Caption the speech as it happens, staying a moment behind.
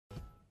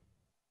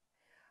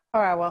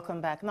All right,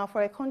 welcome back. Now,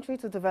 for a country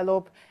to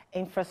develop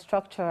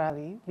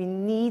infrastructurally, we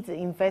need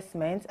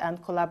investment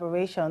and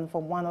collaboration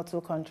from one or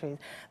two countries.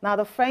 Now,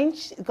 the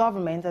French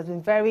government has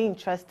been very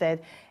interested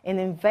in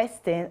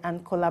investing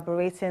and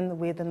collaborating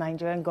with the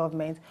Nigerian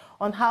government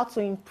on how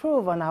to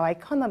improve on our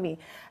economy.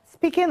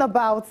 Speaking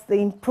about the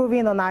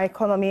improving on our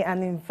economy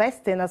and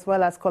investing as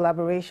well as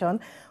collaboration,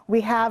 we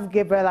have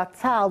Gabriel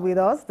Attal with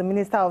us, the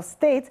Minister of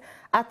State,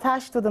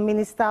 attached to the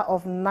Minister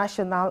of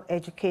National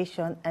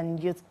Education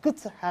and Youth. Good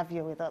to have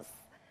you with us.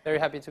 Very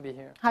happy to be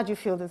here. How do you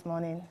feel this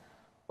morning?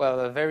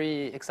 Well,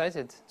 very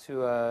excited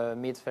to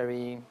meet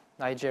very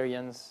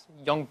Nigerians,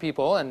 young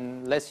people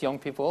and less young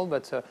people,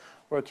 but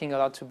working a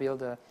lot to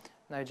build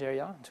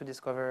Nigeria, to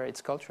discover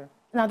its culture.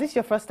 Now, this is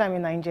your first time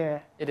in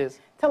Nigeria. It is.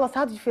 Tell us,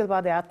 how do you feel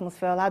about the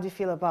atmosphere? How do you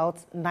feel about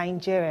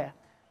Nigeria?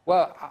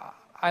 Well,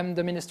 I'm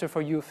the Minister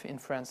for Youth in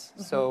France,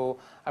 so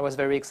I was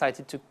very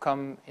excited to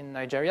come in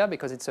Nigeria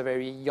because it's a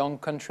very young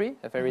country,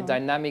 a very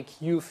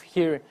dynamic youth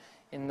here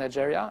in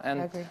Nigeria.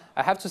 And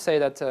I have to say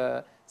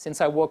that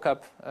since I woke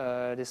up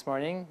this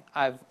morning,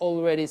 I've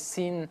already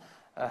seen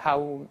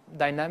how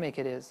dynamic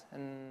it is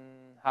and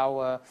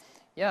how,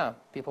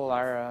 people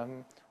are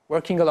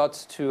working a lot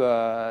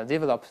to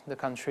develop the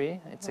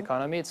country, its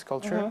economy, its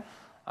culture.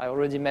 I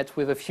already met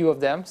with a few of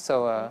them,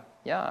 so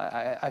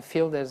I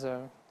feel there's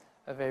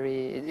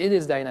it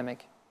is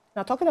dynamic.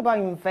 Now, talking about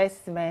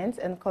investment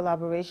and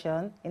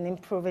collaboration in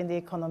improving the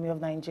economy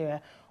of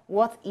Nigeria,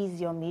 what is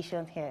your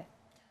mission here?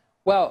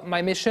 Well,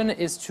 my mission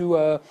is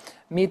to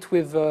meet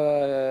with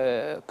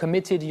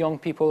committed young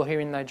people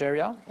here in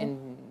Nigeria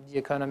in the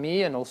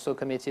economy, and also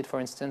committed, for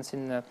instance,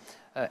 in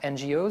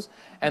NGOs,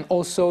 and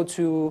also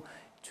to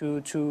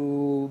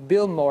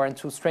build more and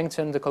to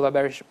strengthen the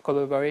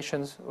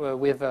collaborations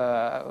with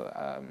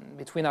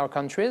between our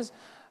countries,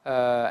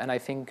 and I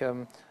think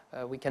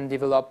we can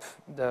develop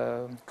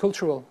the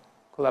cultural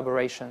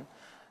collaboration,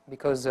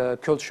 because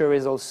culture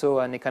is also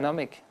an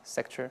economic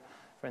sector.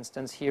 For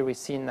instance, here we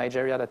see in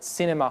Nigeria that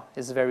cinema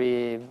is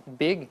very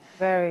big,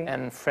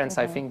 and France,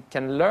 I think,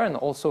 can learn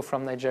also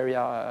from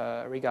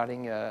Nigeria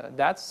regarding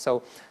that.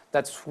 So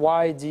that's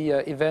why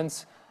the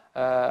events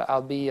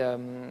I'll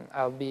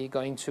be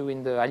going to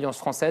in the Alliance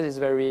Française is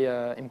very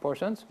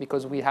important,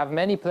 because we have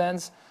many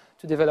plans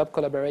to develop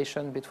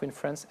collaboration between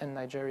France and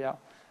Nigeria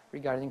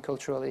regarding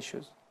cultural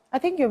issues. I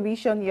think your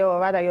mission,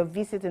 or rather your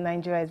visit in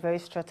Nigeria, is very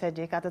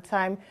strategic at the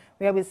time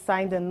where we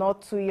signed the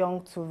Not Too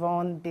Young to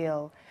Run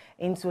bill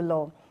into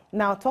law.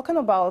 Now, talking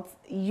about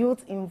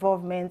youth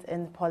involvement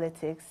in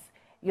politics,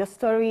 your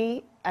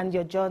story and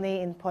your journey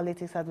in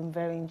politics has been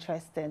very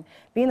interesting.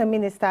 Being a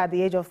minister at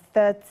the age of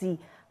 30,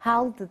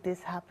 how did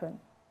this happen?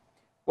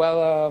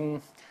 Well,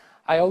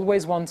 I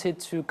always wanted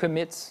to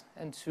commit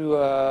and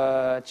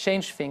to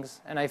change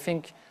things. And I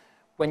think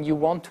when you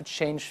want to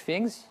change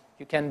things,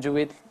 you can do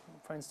it,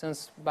 for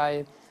instance,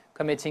 by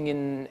committing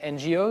in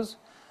NGOs,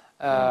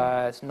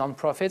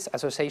 non-profits,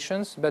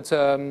 associations, but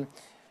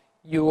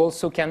you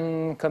also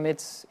can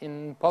commit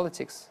in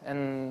politics.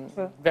 And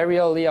very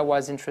early I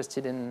was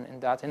interested in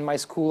that. In my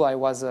school I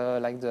was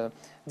like the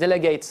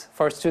delegate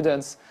for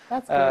students,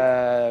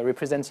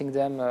 representing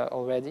them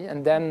already.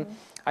 And then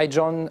I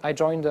joined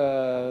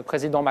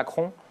President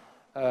Macron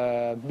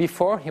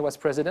before he was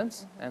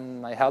president,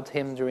 and I helped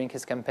him during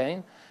his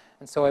campaign.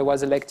 And so I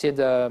was elected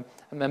a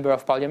member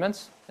of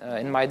parliament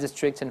in my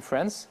district in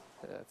France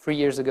 3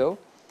 years ago.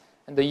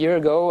 And a year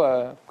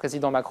ago,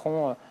 President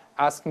Macron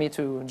asked me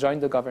to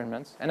join the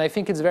government. And I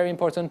think it's very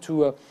important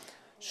to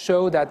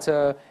show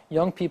that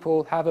young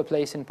people have a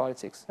place in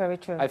politics. Very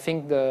true. I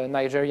think the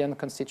Nigerian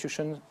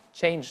constitution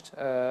changed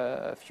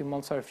a few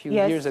months or a few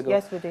years ago.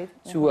 Yes, we did.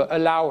 To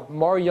allow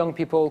more young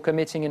people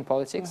committing in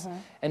politics.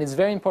 And it's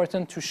very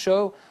important to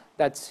show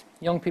that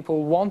young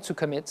people want to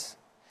commit.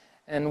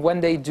 And when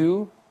they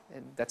do,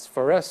 that's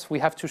for us, we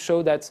have to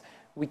show that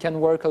we can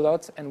work a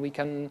lot and we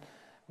can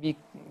be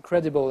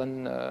credible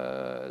and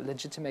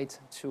legitimate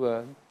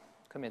to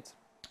commit.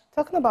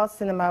 Talking about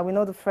cinema, we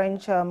know the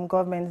French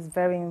government is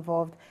very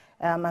involved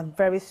and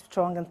very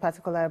strong in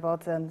particular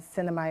about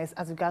cinema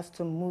as regards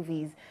to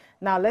movies.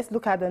 Now let's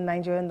look at the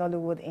Nigerian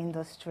Nollywood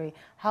industry.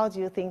 How do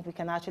you think we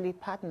can actually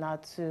partner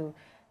to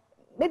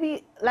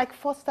maybe like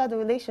foster the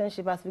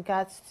relationship as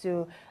regards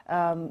to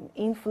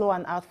inflow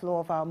and outflow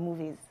of our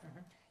movies?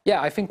 Yeah,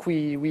 I think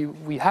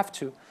we have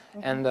to.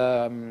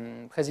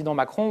 And President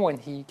Macron, when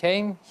he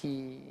came,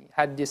 he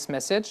had this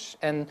message,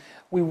 and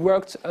we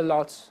worked a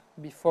lot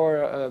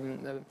before,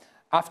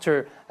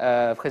 after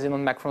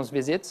President Macron's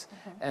visit,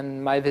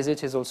 and my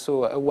visit is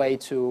also a way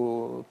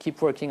to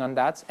keep working on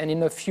that. And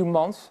in a few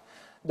months,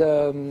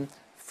 the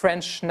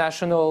French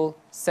National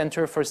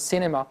Center for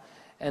Cinema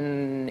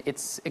and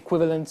its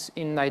equivalent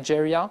in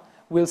Nigeria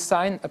will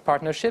sign a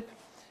partnership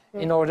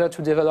in order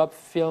to develop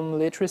film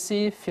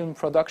literacy, film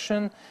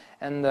production,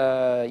 and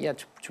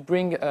to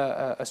bring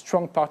a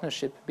strong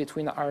partnership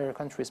between our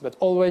countries. But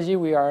already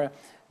we are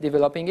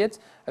developing it.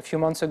 A few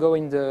months ago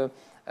in the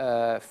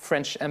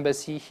French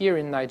embassy here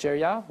in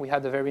Nigeria, we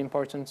had a very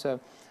important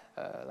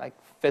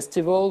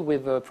festival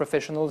with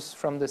professionals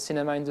from the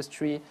cinema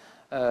industry,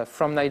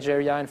 from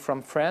Nigeria and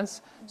from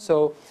France.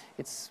 So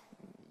it's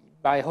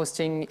by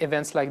hosting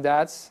events like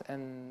that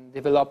and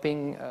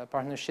developing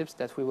partnerships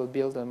that we will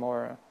build a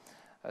more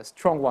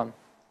strong one.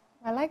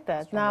 I like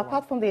that. Now,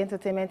 apart from the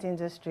entertainment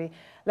industry,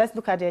 let's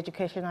look at the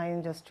educational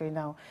industry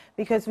now,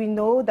 because we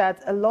know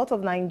that a lot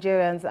of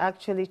Nigerians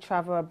actually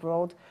travel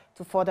abroad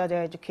to further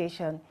their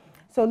education.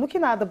 So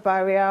looking at the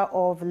barrier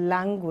of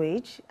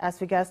language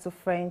as regards to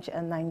French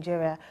and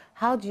Nigeria,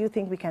 how do you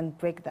think we can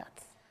break that?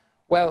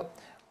 Well,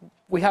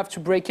 we have to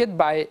break it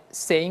by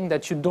saying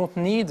that you don't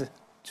need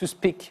to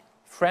speak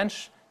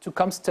French to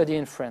come study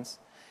in France.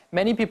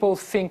 Many people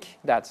think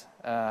that,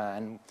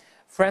 and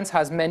France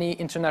has many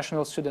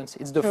international students.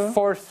 It's the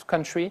fourth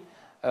country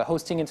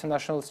hosting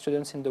international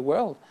students in the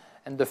world,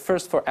 and the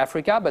first for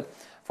Africa. But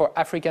for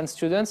African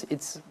students,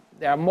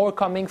 they are more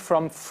coming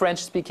from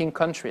French-speaking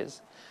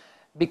countries,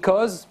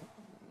 because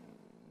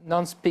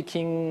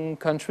non-speaking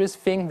countries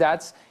think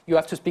that you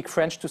have to speak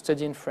French to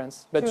study in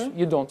France, but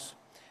you don't.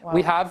 Wow.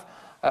 We have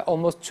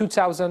almost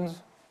 2,000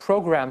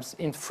 programs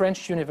in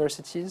French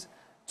universities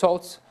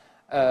taught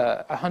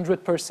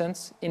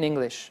 100% in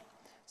English.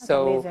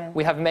 So amazing.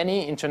 We have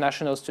many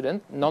international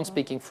students,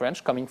 non-speaking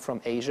French, coming from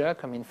Asia,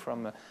 coming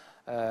from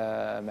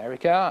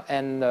America.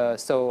 And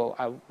so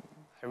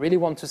I really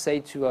want to say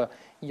to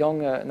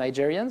young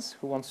Nigerians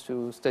who want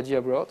to study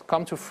abroad,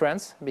 come to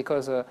France,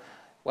 because,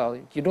 well,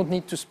 you don't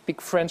need to speak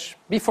French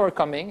before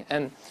coming.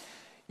 And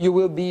you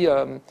will be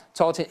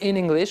taught in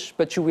English,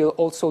 but you will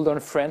also learn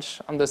French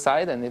on the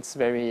side, and it's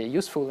very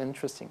useful and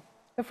interesting.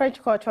 The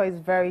French culture is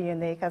very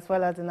unique, as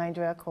well as the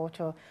Nigerian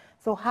culture.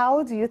 So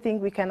how do you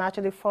think we can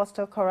actually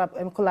foster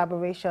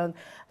collaboration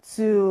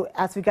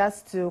as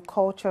regards to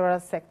cultural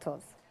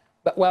sectors?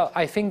 But, well,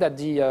 I think that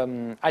the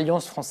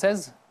Alliance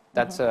Française,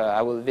 that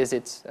I will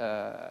visit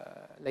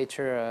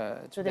later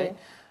today,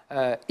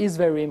 is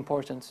very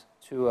important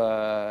to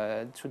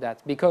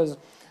that, because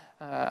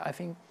I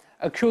think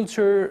a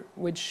culture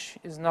which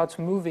is not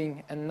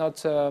moving and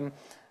not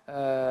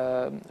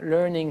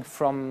learning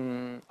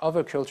from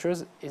other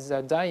cultures is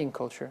a dying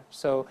culture.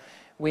 So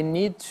we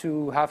need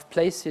to have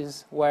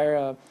places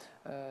where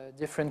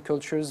different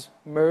cultures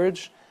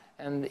merge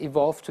and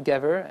evolve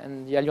together,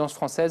 and the Alliance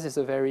Française is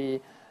a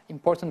very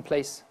important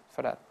place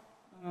for that.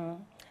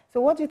 So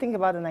what do you think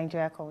about the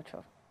Nigeria culture?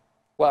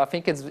 Well, I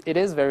think it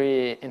is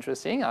very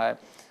interesting. I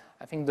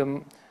think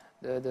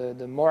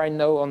the more I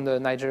know on the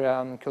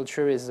Nigerian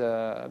culture is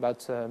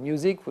about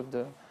music, with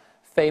the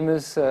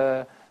famous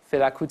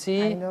Fela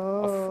Kuti,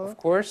 of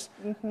course,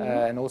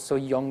 and also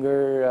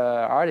younger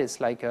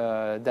artists like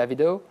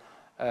Davido,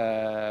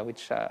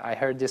 which I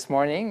heard this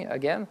morning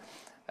again.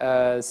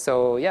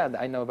 So yeah,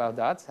 I know about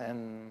that,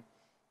 and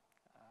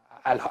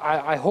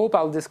I hope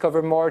I'll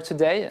discover more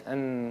today,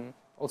 and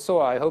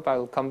also I hope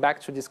I'll come back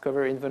to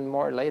discover even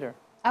more later.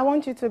 I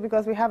want you to,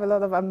 because we have a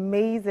lot of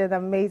amazing,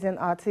 amazing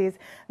artists.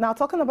 Now,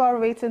 talking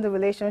about rating the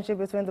relationship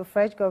between the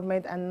French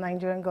government and the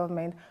Nigerian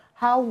government,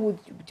 how would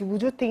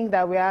you think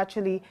that we're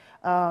actually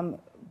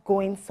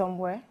going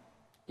somewhere?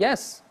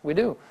 Yes, we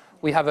do.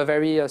 We have a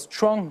very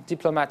strong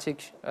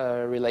diplomatic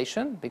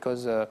relation,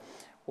 because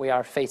we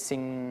are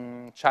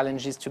facing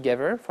challenges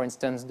together. For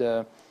instance,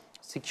 the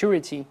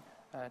security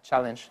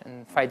challenge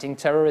and fighting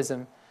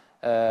terrorism.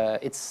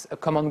 It's a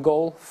common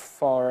goal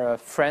for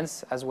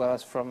France as well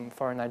as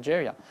for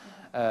Nigeria.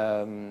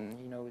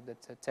 You know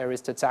that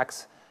terrorist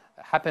attacks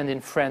happened in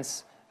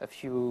France a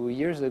few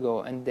years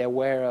ago, and they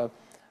were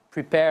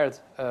prepared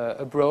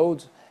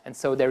abroad, and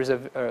so there is a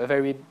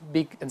very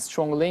big and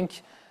strong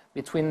link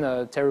between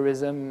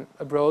terrorism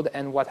abroad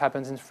and what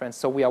happens in France.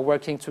 So we are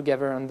working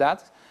together on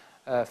that,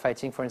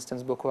 fighting, for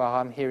instance, Boko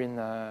Haram here in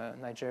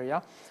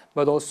Nigeria,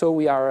 but also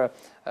we are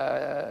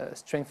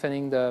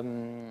strengthening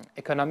the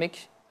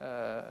economic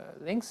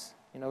links.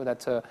 You know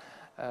that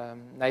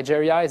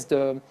Nigeria is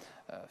the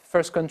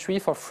first country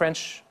for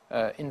French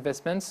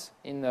investments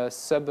in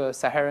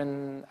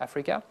sub-Saharan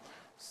Africa.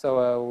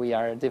 So we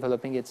are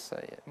developing it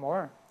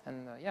more,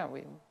 and yeah,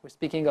 we're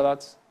speaking a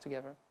lot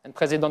together. And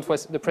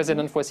the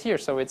president was here,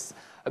 so it's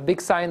a big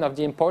sign of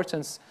the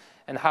importance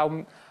and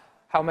how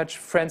much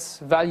France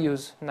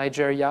values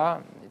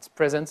Nigeria, its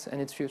present and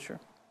its future.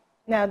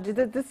 Now,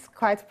 this is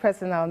quite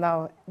personal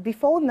now.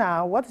 Before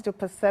now, what's your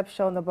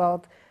perception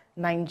about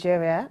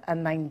Nigeria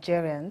and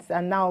Nigerians,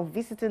 and now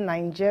visiting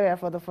Nigeria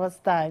for the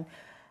first time?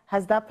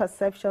 Has that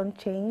perception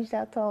changed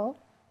at all?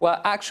 Well,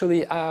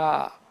 actually,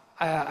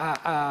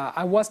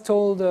 I was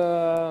told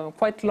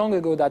quite long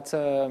ago that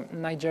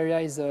Nigeria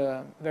is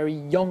a very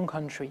young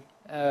country.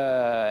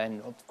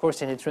 And of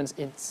course, it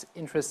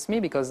interests me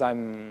because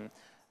I'm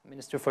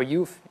Minister for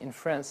Youth in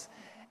France.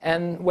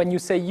 And when you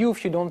say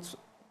youth, you don't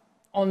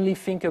only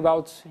think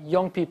about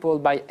young people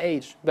by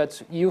age,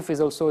 but youth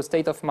is also a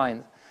state of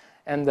mind.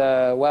 And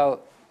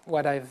well,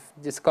 what I've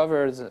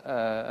discovered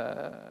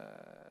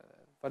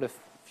for the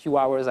few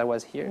hours I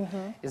was here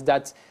is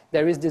that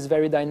there is this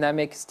very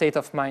dynamic state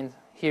of mind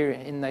here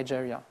in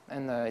Nigeria,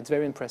 and it's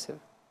very impressive.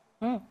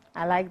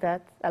 I like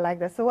that. I like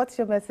that. So what's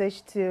your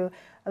message to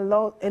a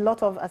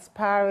lot of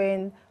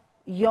aspiring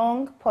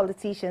young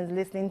politicians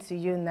listening to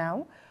you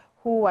now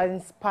who are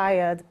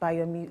inspired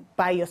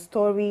by your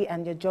story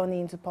and your journey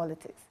into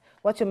politics?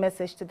 What's your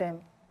message to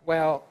them?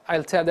 Well,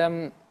 I'll tell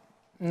them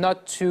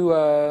not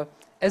to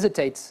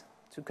hesitate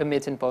to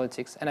commit in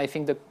politics. And I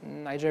think the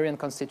Nigerian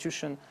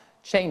constitution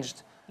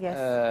changed Yes.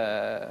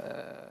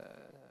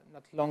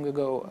 not long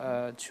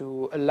ago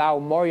to allow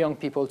more young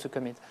people to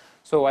commit.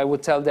 So I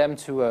would tell them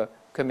to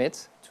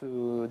commit,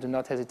 to do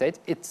not hesitate.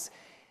 It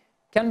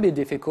can be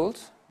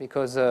difficult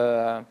because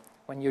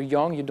when you're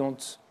young, you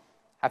don't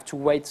have to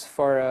wait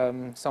for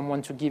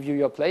someone to give you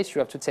your place. You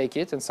have to take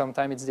it, and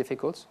sometimes it's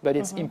difficult. But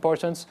it's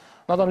important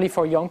not only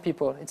for young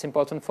people, it's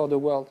important for the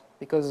world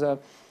because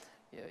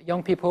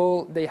young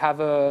people, they have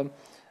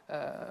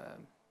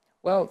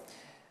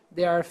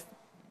they are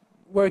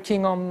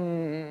working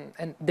on,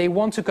 and they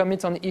want to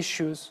commit on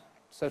issues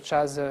such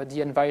as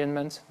the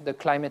environment, the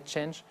climate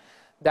change,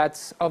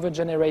 that other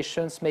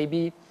generations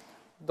maybe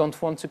don't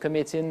want to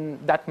commit in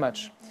that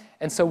much.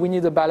 And so we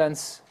need a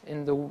balance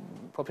in the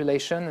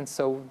population, and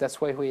so that's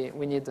why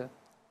we need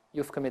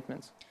youth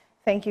commitment.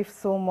 Thank you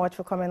so much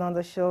for coming on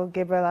the show.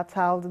 Gabriel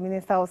Attal, the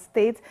Minister of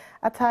State,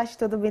 attached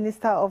to the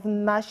Minister of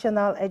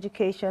National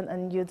Education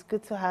and Youth.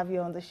 Good to have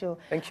you on the show.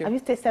 Thank you. Have you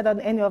tasted on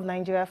any of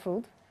Nigeria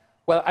food?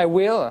 Well, I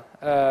will.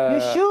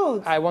 You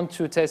should. I want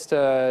to taste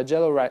the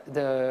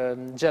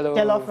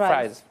Jello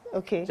fries.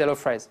 Okay. Jello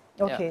fries.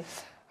 Okay. Yeah.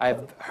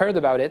 I've heard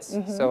about it,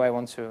 so I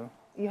want to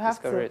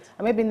discover it.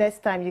 And maybe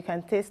next time you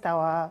can taste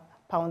our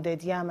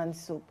pounded yam and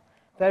soup.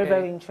 Very,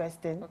 very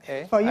interesting.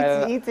 Okay. For you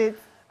to eat it.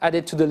 Add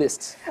it to the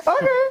list.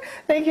 Okay.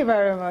 Thank you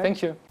very much.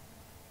 Thank you.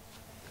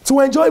 To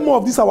enjoy more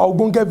of these our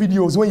Ogbonge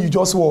videos when you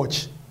just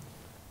watch,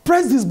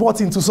 press this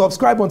button to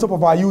subscribe on top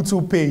of our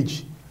YouTube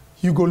page.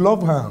 You go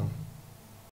love am.